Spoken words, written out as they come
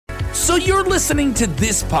So you're listening to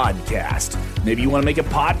this podcast. Maybe you want to make a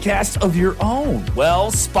podcast of your own.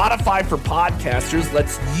 Well, Spotify for Podcasters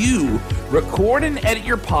lets you record and edit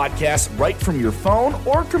your podcast right from your phone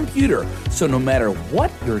or computer. So no matter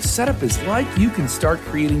what your setup is like, you can start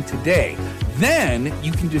creating today. Then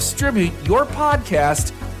you can distribute your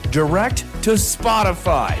podcast direct to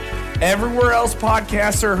Spotify. Everywhere else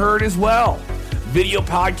podcasts are heard as well. Video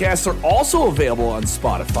podcasts are also available on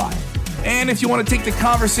Spotify. And if you want to take the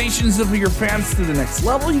conversations of your fans to the next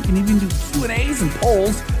level, you can even do Q&As and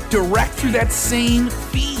polls direct through that same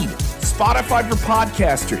feed. Spotify for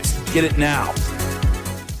Podcasters. Get it now.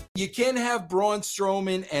 You can't have Braun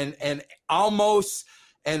Strowman and Almos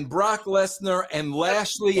and Brock Lesnar and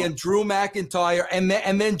Lashley and Drew McIntyre and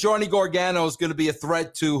then Johnny Gargano is going to be a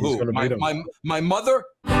threat to who? My mother?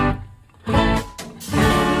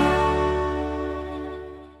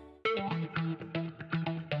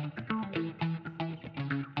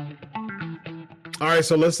 All right,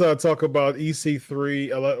 so let's talk about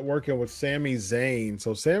EC3 working with Sami Zayn.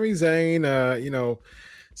 So Sami Zayn,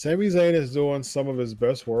 Sami Zayn is doing some of his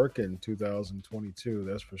best work in 2022.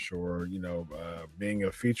 That's for sure. Being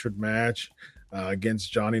a featured match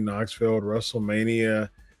against Johnny Knoxville at WrestleMania,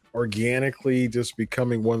 organically just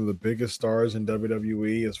becoming one of the biggest stars in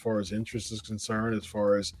WWE as far as interest is concerned. As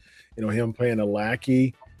far as him playing a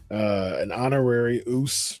lackey, an honorary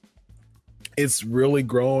Uso. It's really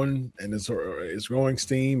growing, and it's growing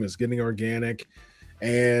steam. It's getting organic,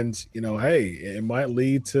 and hey, it might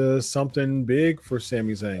lead to something big for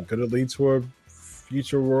Sami Zayn. Could it lead to a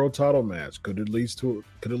future world title match? Could it lead to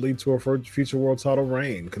a future world title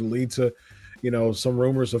reign? Could it lead to, some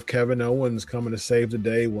rumors of Kevin Owens coming to save the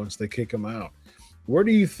day once they kick him out? Where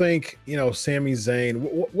do you think Sami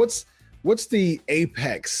Zayn? What's the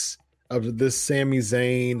apex of this Sami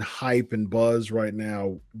Zayn hype and buzz right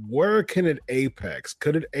now? Where can it apex?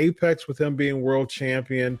 Could it apex with him being world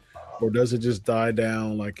champion, or does it just die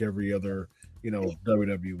down like every other,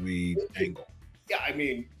 WWE angle? Yeah, I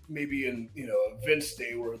mean, maybe in, a Vince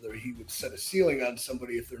day where he would set a ceiling on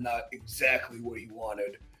somebody if they're not exactly what he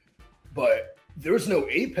wanted. But there's no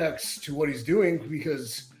apex to what he's doing,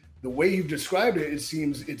 because the way you've described it, it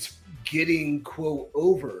seems it's getting, quote,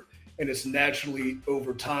 over. And it's naturally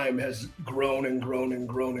over time has grown and grown and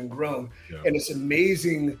grown and grown. Yeah. And it's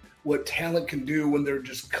amazing what talent can do when they're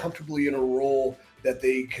just comfortably in a role that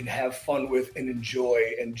they can have fun with and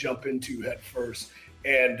enjoy and jump into head first.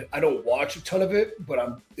 And I don't watch a ton of it,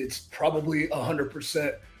 but it's probably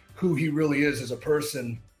 100% who he really is as a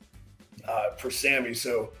person for Sami.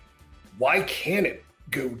 So why can't it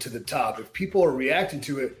go to the top? If people are reacting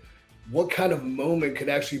to it, what kind of moment could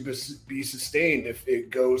actually be sustained if it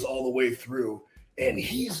goes all the way through? And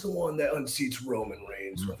he's the one that unseats Roman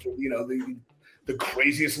Reigns, the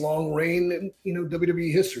craziest long reign in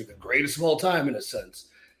WWE history, the greatest of all time in a sense.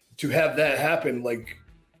 To have that happen,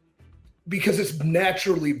 because it's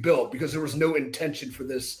naturally built, because there was no intention for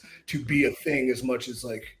this to be a thing as much as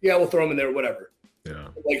we'll throw him in there, whatever. Yeah,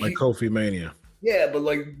 like Kofi Mania. Yeah, but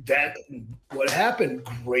that, what happened?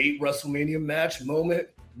 Great WrestleMania match moment.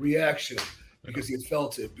 Reaction, because he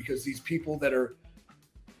felt it, because these people that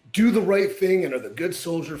do the right thing and are the good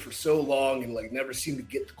soldier for so long and never seem to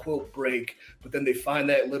get the quote break, but then they find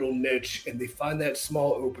that little niche and they find that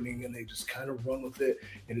small opening and they just kind of run with it,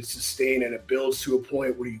 and it's sustained and it builds to a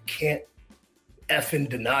point where you can't effing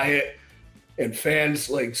deny it. And fans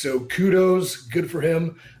so kudos, good for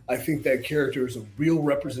him. I think that character is a real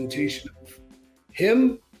representation of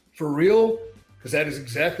him for real, because that is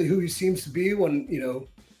exactly who he seems to be when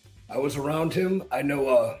I was around him. I know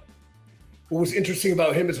what was interesting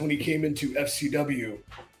about him is when he came into FCW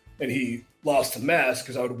and he lost the mask,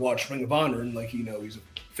 because I would watch Ring of Honor and he's a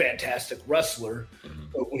fantastic wrestler. Mm-hmm.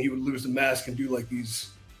 But when he would lose the mask and do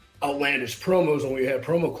these outlandish promos when we had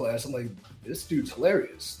promo class, I'm like, this dude's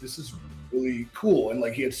hilarious. This is really cool. And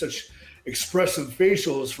he had such expressive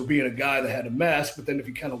facials for being a guy that had a mask. But then if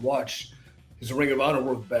you kind of watch his Ring of Honor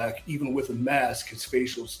work back, even with a mask, his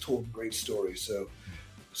facials told great stories. So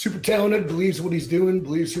super talented, believes what he's doing,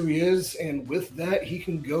 believes who he is, and with that, he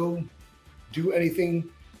can go do anything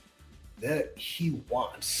that he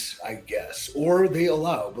wants, I guess, or they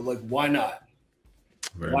allow. But why not?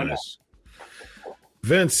 Why nice. Not?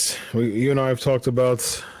 Vince, you and I have talked about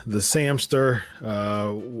the Samster.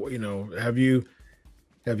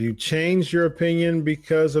 Have you changed your opinion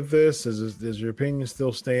because of this? Does your opinion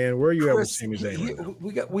still stand? Where are you at with Sami Zayn right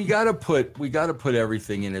now? We got to put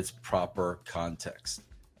everything in its proper context.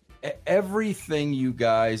 Everything you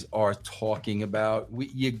guys are talking about,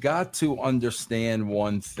 you got to understand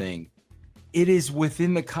one thing. It is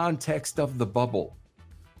within the context of the bubble.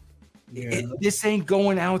 This ain't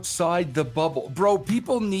going outside the bubble. Bro,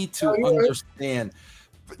 people need to understand.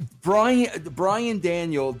 Daniel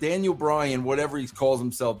Bryan, whatever he calls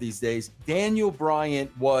himself these days, Daniel Bryan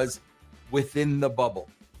was within the bubble.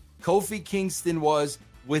 Kofi Kingston was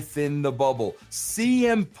within the bubble.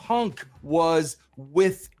 CM Punk was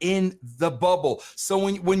within the bubble. So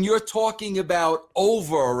when you're talking about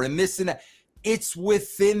over and this and that, it's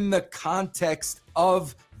within the context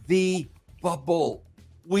of the bubble.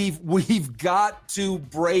 We've got to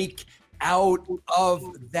break out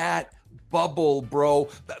of that bubble, bro.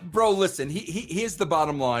 Bro, listen, here's the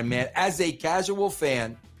bottom line, man. As a casual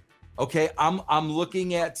fan, okay, I'm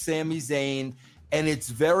looking at Sami Zayn, and it's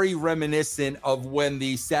very reminiscent of when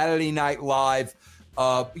the Saturday Night Live,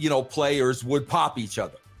 players would pop each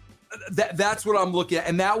other. That's what I'm looking at,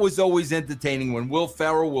 and that was always entertaining when Will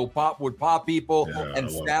Ferrell would pop people, and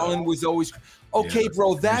Fallon was always okay,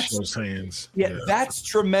 bro. That's hands. That's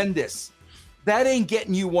tremendous. That ain't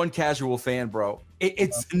getting you one casual fan, bro.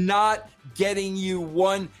 It's not getting you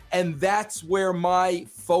one, and that's where my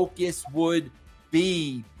focus would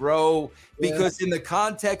be, bro. Because in the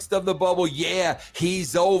context of the bubble,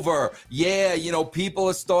 he's over. People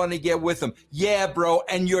are starting to get with him. Yeah, bro,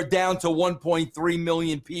 and you're down to 1.3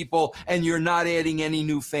 million people, and you're not adding any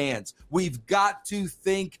new fans. We've got to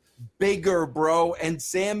think bigger, bro, and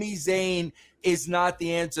Sami Zayn is not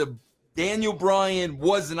the answer. Daniel Bryan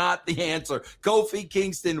was not the answer. Kofi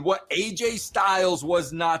Kingston, AJ Styles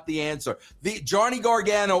was not the answer. Johnny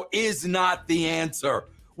Gargano is not the answer.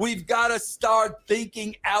 We've got to start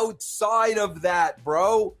thinking outside of that,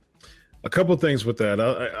 bro. A couple things with that.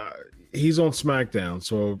 He's on SmackDown,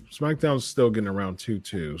 so SmackDown's still getting around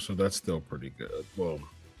 2-2, so that's still pretty good. Well,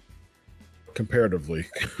 comparatively,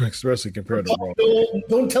 especially compared to Raw.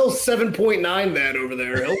 Don't tell 7.9 that over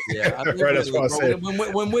there. Yeah, right. That's why I said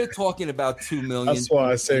when we're talking about 2 million. That's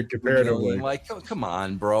why I said comparatively. Like, come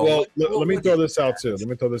on, bro. Well, let me throw this out too.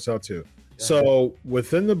 So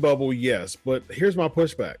within the bubble, yes, but here's my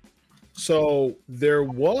pushback. So there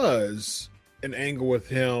was an angle with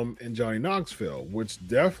him and Johnny Knoxville, which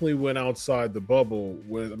definitely went outside the bubble.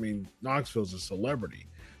 Knoxville's a celebrity.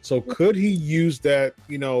 So could he use that,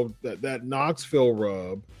 that Knoxville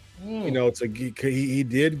rub, he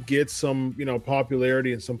did get some,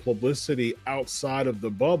 popularity and some publicity outside of the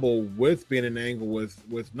bubble with being an angle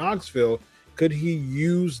with Knoxville. Could he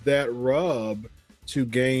use that rub to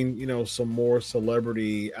gain, some more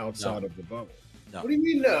celebrity outside of the bubble? No. What do you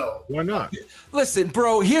mean no? Why not? Listen,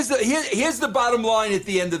 bro, here's the bottom line at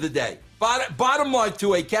the end of the day. Bottom line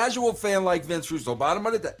to a casual fan like Vince Russo, bottom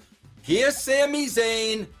of the day. Here's Sami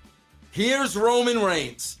Zayn. Here's Roman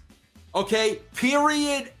Reigns. Okay?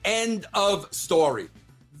 Period. End of story.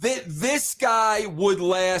 This guy would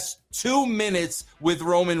last 2 minutes with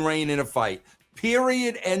Roman Reigns in a fight.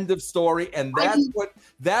 Period. End of story. And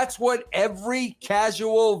that's what every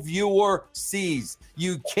casual viewer sees.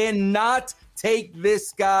 You cannot take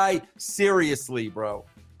this guy seriously, bro.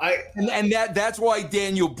 That's why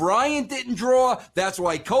Daniel Bryan didn't draw. That's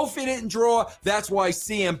why Kofi didn't draw. That's why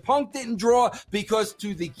CM Punk didn't draw, because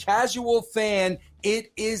to the casual fan,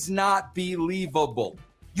 it is not believable.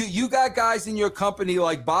 You got guys in your company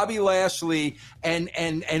like Bobby Lashley and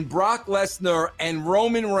Brock Lesnar and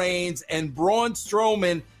Roman Reigns and Braun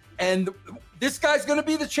Strowman, and this guy's going to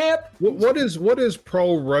be the champ. What is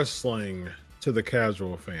pro wrestling to the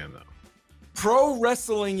casual fan, though? Pro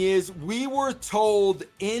wrestling is, we were told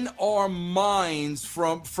in our minds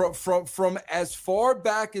from as far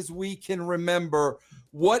back as we can remember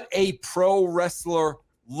what a pro wrestler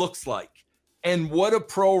looks like and what a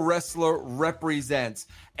pro wrestler represents.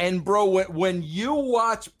 And bro, when you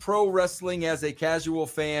watch pro wrestling as a casual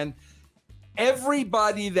fan,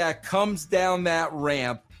 everybody that comes down that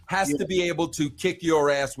ramp has to be able to kick your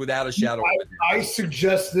ass without a shadow of a doubt. I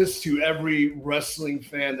suggest this to every wrestling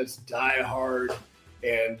fan that's diehard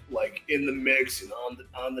and like in the mix and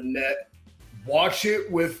on the net. Watch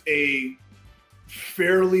it with a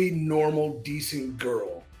fairly normal, decent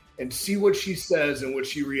girl and see what she says and what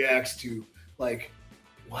she reacts to. Like,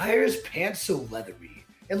 why are his pants so leathery?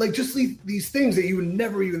 And like just these things that you would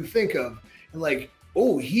never even think of. And like,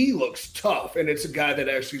 oh, he looks tough. And it's a guy that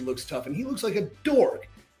actually looks tough. And he looks like a dork.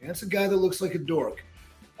 And that's a guy that looks like a dork.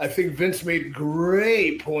 I think Vince made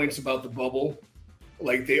great points about the bubble.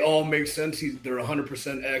 Like, they all make sense. They're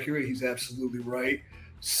 100% accurate. He's absolutely right.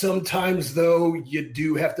 Sometimes, though, you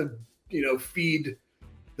do have to, feed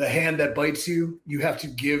the hand that bites you. You have to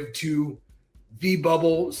give to the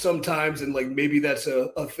bubble sometimes, and, like, maybe that's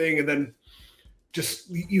a thing. And then just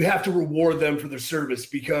you have to reward them for their service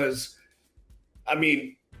because,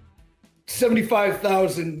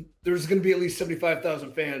 75,000 there's going to be at least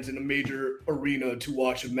 75,000 fans in a major arena to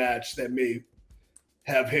watch a match that may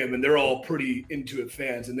have him, and they're all pretty into it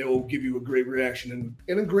fans, and they will give you a great reaction and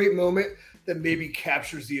in a great moment that maybe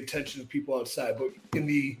captures the attention of people outside. But in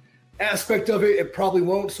the aspect of it, it probably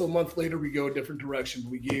won't. So a month later, we go a different direction.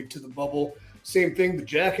 We gave to the bubble. Same thing, the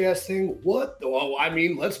Jackass thing. What? Well, I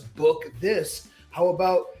mean, let's book this. How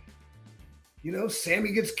about,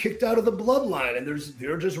 Sammy gets kicked out of the bloodline and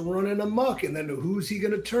they're just running amok. And then who's he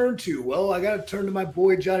going to turn to? Well, I got to turn to my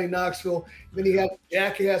boy, Johnny Knoxville. And then you have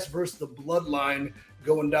Jackass versus the bloodline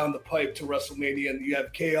going down the pipe to WrestleMania, and you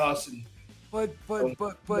have Chaos and But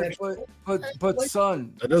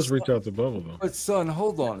son, that does reach out the bubble though. But son,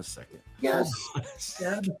 hold on a second. Yes.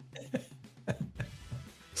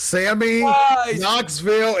 Sammy,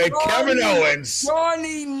 Knoxville, and Kevin Owens.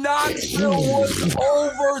 Johnny Knoxville was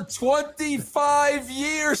over 25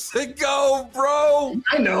 years ago, bro.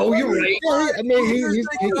 I know, you're right. Yeah, I mean, he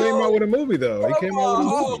came out with a movie though. He came out with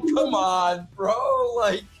a movie. Come on, bro.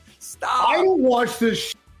 Like, stop. I don't watch this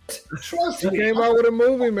shit. Trust me. He came out with a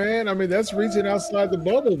movie, man. I mean, that's reaching outside the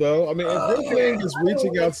bubble, though. I mean, everything is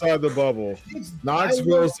reaching outside the bubble.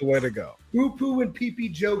 Knoxville is the way to go. Poo-poo and pee-pee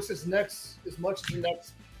jokes is next, as much as the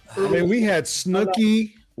next. I mean, we had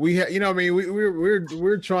Snooki. We had,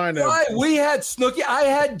 we're trying to. Right, we had Snooki. I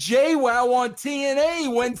had JWoww on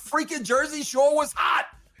TNA when freaking Jersey Shore was hot.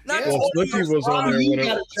 Snooki was on there. He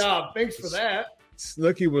got a job. Thanks for that.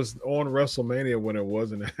 Snooki was on WrestleMania when it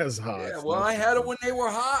wasn't as hot. Yeah, well, I had it when they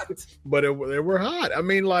were hot. But they were hot. I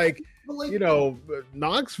mean,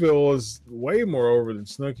 Knoxville is way more over than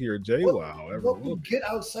Snooki or JWoww. What will get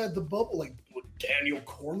outside the bubble? Like, would Daniel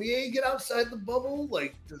Cormier get outside the bubble?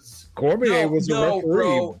 Like, does Cormier was a referee?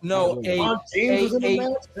 Bro, no, a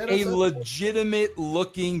legitimate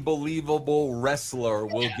looking, believable wrestler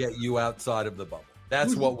will get you outside of the bubble.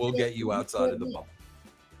 That's what will get you outside of the bubble.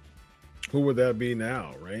 Who would that be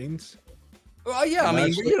now? Reigns? Well, yeah, I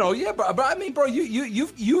mean, but I mean, bro,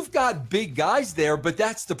 you've got big guys there, but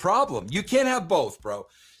that's the problem. You can't have both, bro.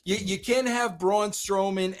 You can't have Braun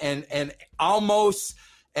Strowman and Almost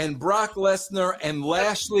and Brock Lesnar and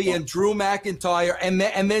Lashley and Drew McIntyre, and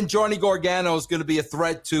then Johnny Gargano is going to be a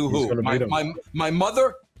threat to who? My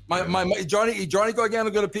mother? My Johnny Gargano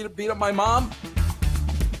going to beat up my mom?